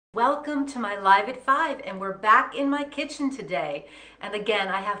Welcome to my Live at 5, and we're back in my kitchen today. And again,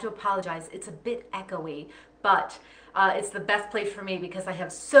 I have to apologize, it's a bit echoey, but it's the best place for me because I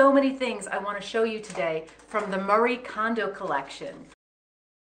have so many things I want to show you today from the Murray Kondo collection.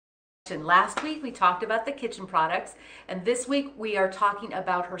 Last week we talked about the kitchen products, and this week we are talking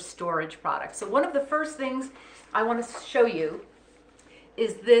about her storage products. So one of the first things I want to show you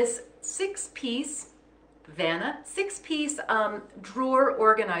is this six-piece drawer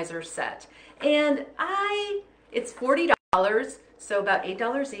organizer set, and it's $40, so about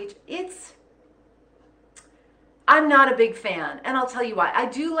 $8 each. I'm not a big fan, and I'll tell you why. I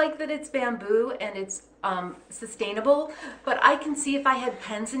do like that it's bamboo and it's sustainable, but I can see if I had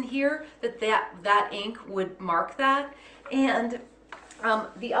pens in here that ink would mark that. And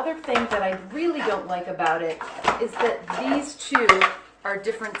the other thing that I really don't like about it is that these two are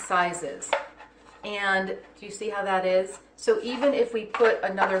different sizes. And do you see how that is? So even if we put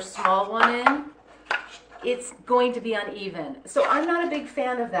another small one in, it's going to be uneven. So I'm not a big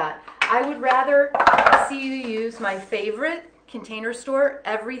fan of that. I would rather see you use my favorite Container Store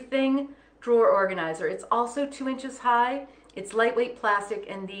Everything Drawer Organizer. It's also 2 inches high, it's lightweight plastic,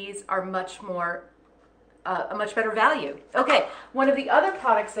 and these are much more, a much better value. Okay, one of the other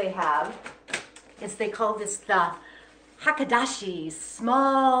products they have is, they call this the Hakadashi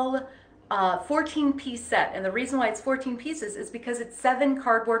small 14-piece set, and the reason why it's 14 pieces is because it's 7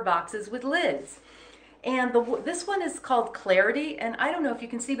 cardboard boxes with lids. And this one is called Clarity, and I don't know if you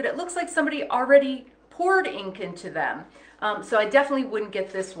can see, but it looks like somebody already poured ink into them. So I definitely wouldn't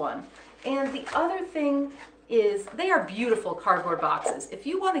get this one. And the other thing is, they are beautiful cardboard boxes. If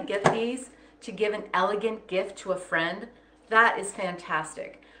you want to get these to give an elegant gift to a friend, that is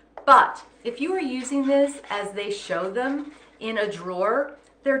fantastic. But if you are using this as they show them in a drawer,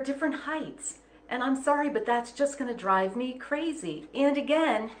 they're different heights, and I'm sorry, but that's just going to drive me crazy. And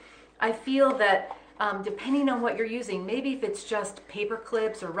again, I feel that depending on what you're using, maybe if it's just paper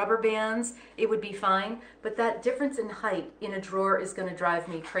clips or rubber bands, it would be fine, but that difference in height in a drawer is going to drive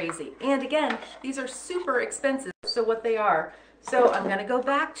me crazy. And again, these are super expensive, so what they are. So I'm going to go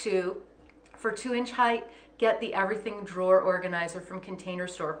back to, for 2-inch height, get the Everything Drawer Organizer from Container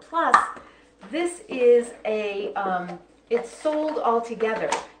Store. Plus, this is a it's sold all together.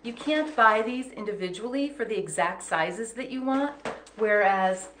 You can't buy these individually for the exact sizes that you want,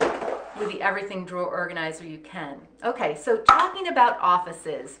 whereas with the Everything Drawer Organizer you can. Okay, so talking about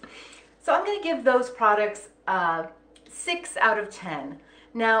offices. So I'm going to give those products 6 out of 10.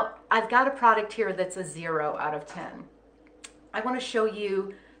 Now, I've got a product here that's a 0 out of 10. I want to show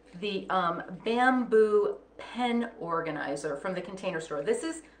you the bamboo pen organizer from the Container Store. This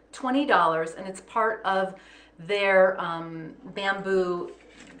is $20, and it's part of their bamboo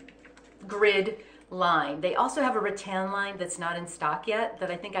grid line. They also have a rattan line that's not in stock yet that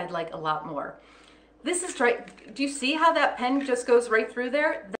I think I'd like a lot more. This is right. Do you see how that pen just goes right through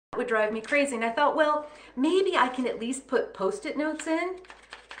there? That would drive me crazy. And I thought, well, maybe I can at least put Post-it notes in,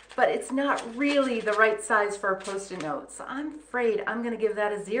 but it's not really the right size for a Post-it note. So I'm afraid I'm going to give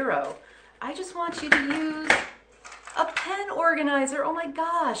that a 0. I just want you to use a pen organizer. Oh my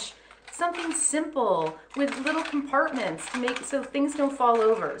gosh. Something simple with little compartments to make so things don't fall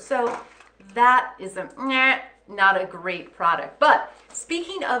over. So that is not a great product. But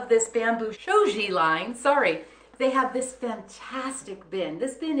speaking of this bamboo shoji line, they have this fantastic bin.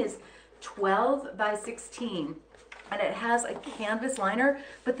 This bin is 12 by 16. And it has a canvas liner,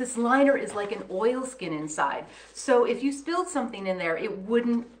 but this liner is like an oilskin inside. So if you spilled something in there, it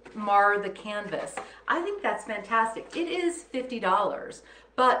wouldn't mar the canvas. I think that's fantastic. It is $50,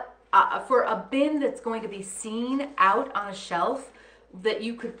 but for a bin that's going to be seen out on a shelf, that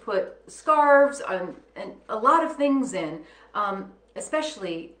you could put scarves and a lot of things in,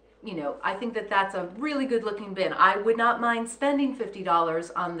 especially, you know, I think that that's a really good looking bin. I would not mind spending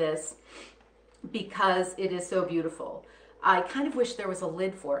 $50 on this because it is so beautiful. I kind of wish there was a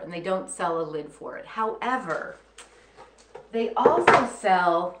lid for it, and they don't sell a lid for it. However, they also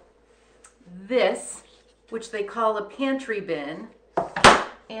sell this, which they call a pantry bin,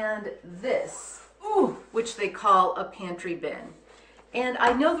 and this, which they call a pantry bin. And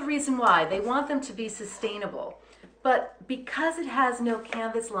I know the reason why. They want them to be sustainable. But because it has no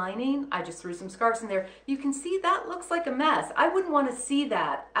canvas lining, I just threw some scarves in there, you can see that looks like a mess. I wouldn't want to see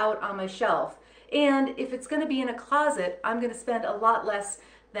that out on my shelf. And if it's going to be in a closet, I'm going to spend a lot less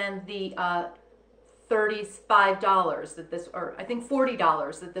than the $35 that this, or I think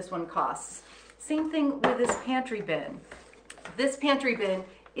 $40 that this one costs. Same thing with this pantry bin. This pantry bin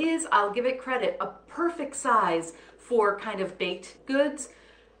is, I'll give it credit, a perfect size for kind of baked goods,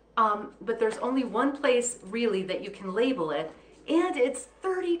 but there's only one place really that you can label it, And it's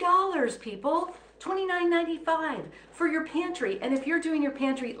 $30, people. $29.95 for your pantry. And if you're doing your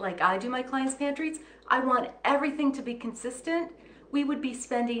pantry like I do my clients' pantries, I want everything to be consistent. We would be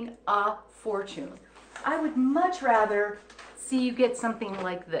spending a fortune. I would much rather see you get something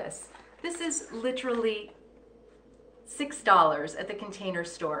like this. This is literally $6 at the Container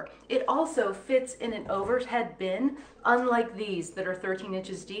Store. It also fits in an overhead bin, unlike these that are 13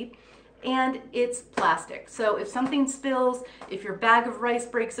 inches deep. And it's plastic. So if something spills, if your bag of rice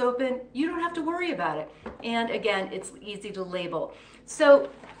breaks open, you don't have to worry about it. And again, it's easy to label.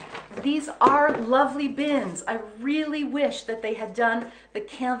 So these are lovely bins. I really wish that they had done the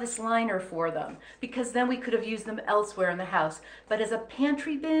canvas liner for them, because then we could have used them elsewhere in the house. But as a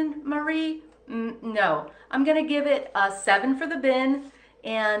pantry bin, Marie, no. I'm gonna give it a 7 for the bin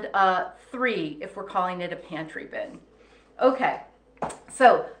and a 3 if we're calling it a pantry bin. Okay,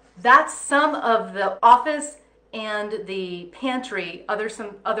 so that's some of the office and the pantry,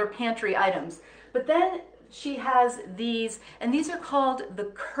 some other pantry items. But then she has these, and these are called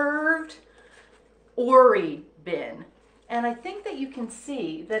the curved Ori bin. And I think that you can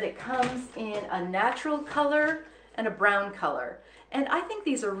see that it comes in a natural color and a brown color. And I think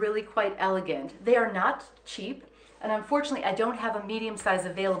these are really quite elegant. They are not cheap, and unfortunately I don't have a medium size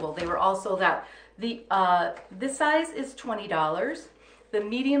available. They were all sold out. This size is $20. The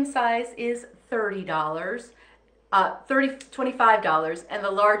medium size is $30, $25, and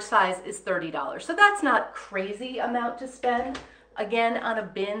the large size is $30. So that's not crazy amount to spend, again, on a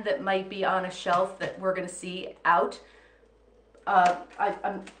bin that might be on a shelf that we're gonna see out.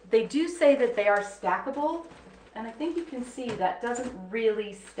 They do say that they are stackable, and I think you can see that doesn't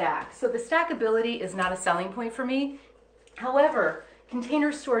really stack. So the stackability is not a selling point for me. However,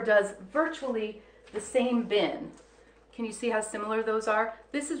 Container Store does virtually the same bin. Can you see how similar those are?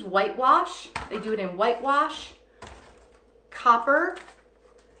 This is whitewash. They do it in whitewash, copper,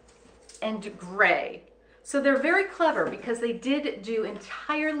 and gray. So they're very clever because they did do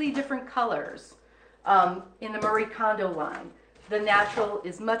entirely different colors in the Marie Kondo line. The natural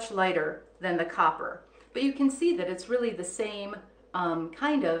is much lighter than the copper. But you can see that it's really the same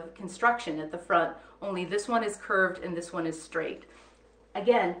kind of construction at the front, only this one is curved and this one is straight.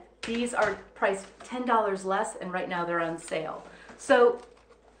 Again, these are priced $10 less, and right now they're on sale. So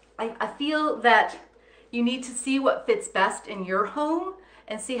I feel that you need to see what fits best in your home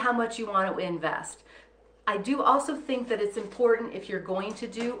and see how much you want to invest. I do also think that it's important, if you're going to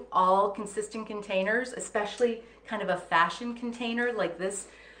do all consistent containers, especially kind of a fashion container like this,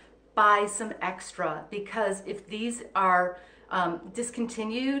 buy some extra, because if these are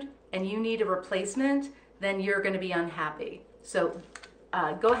discontinued and you need a replacement, then you're going to be unhappy. So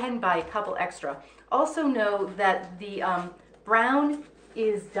go ahead and buy a couple extra. Also know that the brown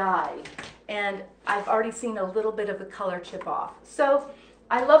is dyed, and I've already seen a little bit of the color chip off. So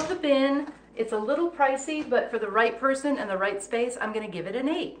I love the bin. It's a little pricey, but for the right person and the right space, I'm going to give it an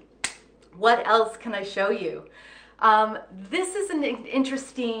 8. What else can I show you? This is an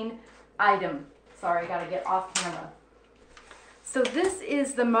interesting item. Sorry, I got to get off camera. So this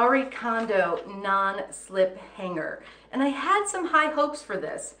is the Marie Kondo non-slip hanger. And I had some high hopes for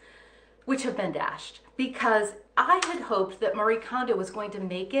this, which have been dashed, because I had hoped that Marie Kondo was going to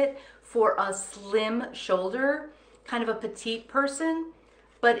make it for a slim shoulder, kind of a petite person,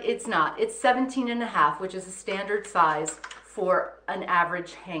 but it's not. It's 17.5, which is a standard size for an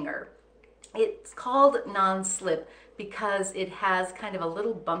average hanger. It's called non-slip because it has kind of a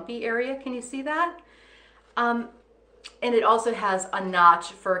little bumpy area. Can you see that? And it also has a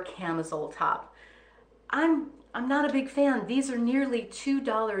notch for a camisole top. I'm not a big fan. These are nearly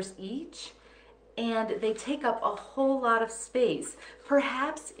 $2 each, and they take up a whole lot of space.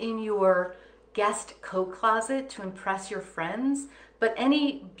 Perhaps in your guest coat closet to impress your friends, but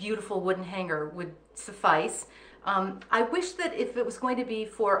any beautiful wooden hanger would suffice. I wish that if it was going to be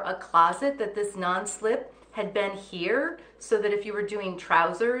for a closet, that this non-slip had been here, so that if you were doing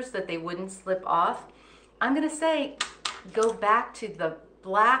trousers, that they wouldn't slip off. I'm gonna say, go back to the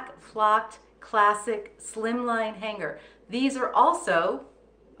black flocked classic slimline hanger. These are also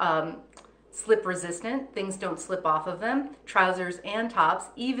slip resistant. Things don't slip off of them. Trousers and tops,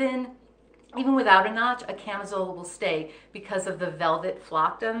 even without a notch, a camisole will stay because of the velvet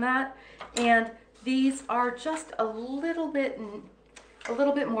flocked on that. And these are just a little bit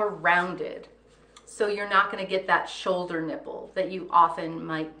more rounded, so you're not going to get that shoulder nipple that you often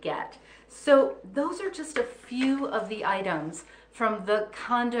might get. So those are just a few of the items from the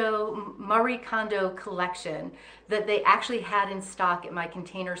Marie Kondo collection that they actually had in stock at my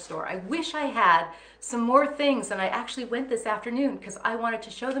Container Store. I wish I had some more things, and I actually went this afternoon because I wanted to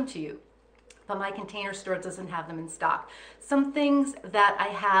show them to you. but my Container store doesn't have them in stock. Some things that I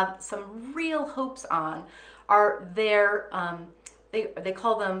have some real hopes on are their, they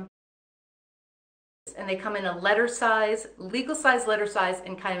call them, and they come in a letter size, legal size, letter size,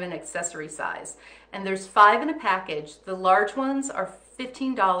 and kind of an accessory size. And there's 5 in a package. The large ones are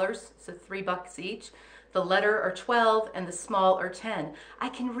 $15, so $3 each. The letter are 12 and the small are 10. I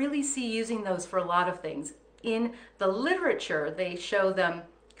can really see using those for a lot of things. In the literature, they show them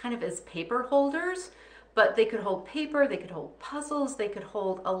kind of as paper holders, but they could hold paper, they could hold puzzles, they could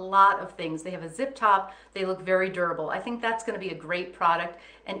hold a lot of things. They have a zip top, they look very durable. I think that's going to be a great product,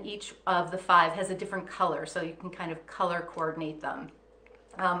 and each of the 5 has a different color, so you can kind of color coordinate them.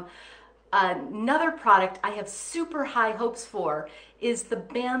 Another product I have super high hopes for is the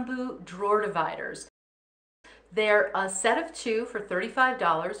bamboo drawer dividers. They're a set of 2 for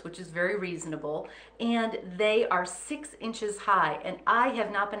 $35, which is very reasonable, and they are 6 inches high, and I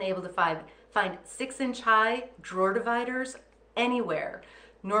have not been able to find 6-inch high drawer dividers anywhere.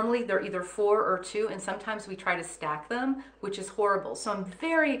 Normally they're either 4 or 2, and sometimes we try to stack them, which is horrible. So I'm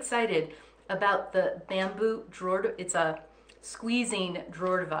very excited about the bamboo drawer. It's a squeezing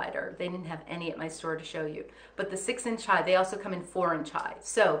drawer divider. They didn't have any at my store to show you, but the 6-inch high, they also come in 4-inch high.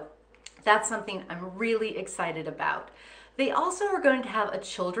 So that's something I'm really excited about. They also are going to have a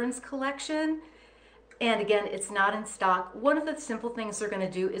children's collection, and again, it's not in stock. One of the simple things they're going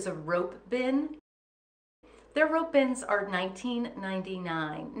to do is a rope bin. Their rope bins are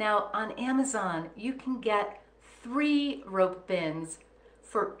 $19.99. Now on Amazon, you can get 3 rope bins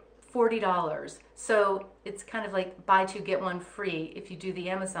for $40. So it's kind of like buy 2, get 1 free if you do the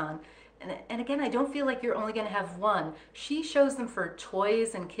Amazon. And again, I don't feel like you're only going to have 1. She shows them for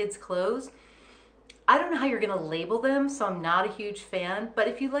toys and kids' clothes. I don't know how you're going to label them, so I'm not a huge fan. But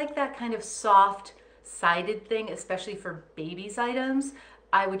if you like that kind of soft-sided thing, especially for babies' items,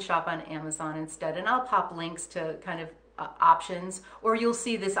 I would shop on Amazon instead. And I'll pop links to kind of options, or you'll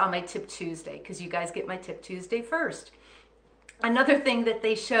see this on my Tip Tuesday, because you guys get my Tip Tuesday first. Another thing that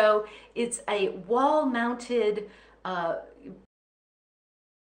they show, it's a wall-mounted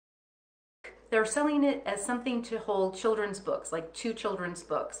they're selling it as something to hold children's books, like 2 children's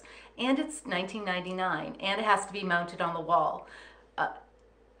books. And it's $19.99, and it has to be mounted on the wall.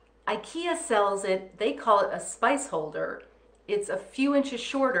 IKEA sells it, they call it a spice holder. It's a few inches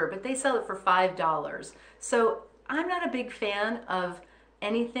shorter, but they sell it for $5. So I'm not a big fan of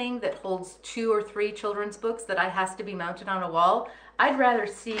anything that holds 2 or 3 children's books that has to be mounted on a wall. I'd rather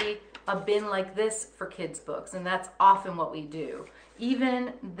see a bin like this for kids' books, and that's often what we do.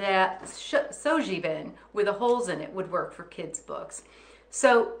 Even that soji bin with the holes in it would work for kids' books.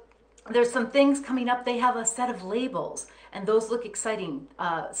 So there's some things coming up. They have a set of labels, and those look exciting.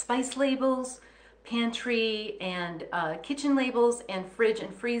 Spice labels, pantry and kitchen labels, and fridge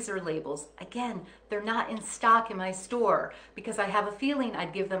and freezer labels. Again, they're not in stock in my store because I have a feeling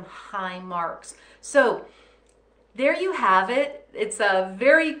I'd give them high marks. So there you have it. It's a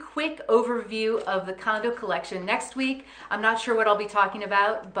very quick overview of the Kondo collection. Next week, I'm not sure what I'll be talking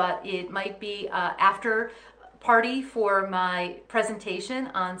about, but it might be after party for my presentation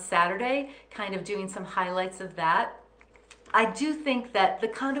on Saturday, kind of doing some highlights of that. I do think that the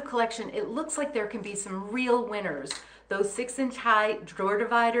Kondo collection, it looks like there can be some real winners. Those 6-inch high drawer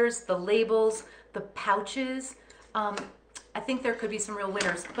dividers, the labels, the pouches. I think there could be some real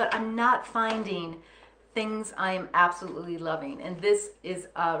winners, but I'm not finding things I am absolutely loving, and this is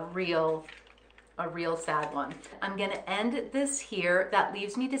a real sad one. I'm going to end this here. That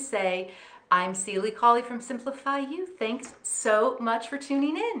leaves me to say I'm C.Lee Cawley from Simplify You. Thanks so much for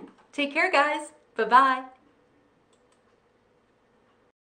tuning in. Take care, guys. Bye-bye.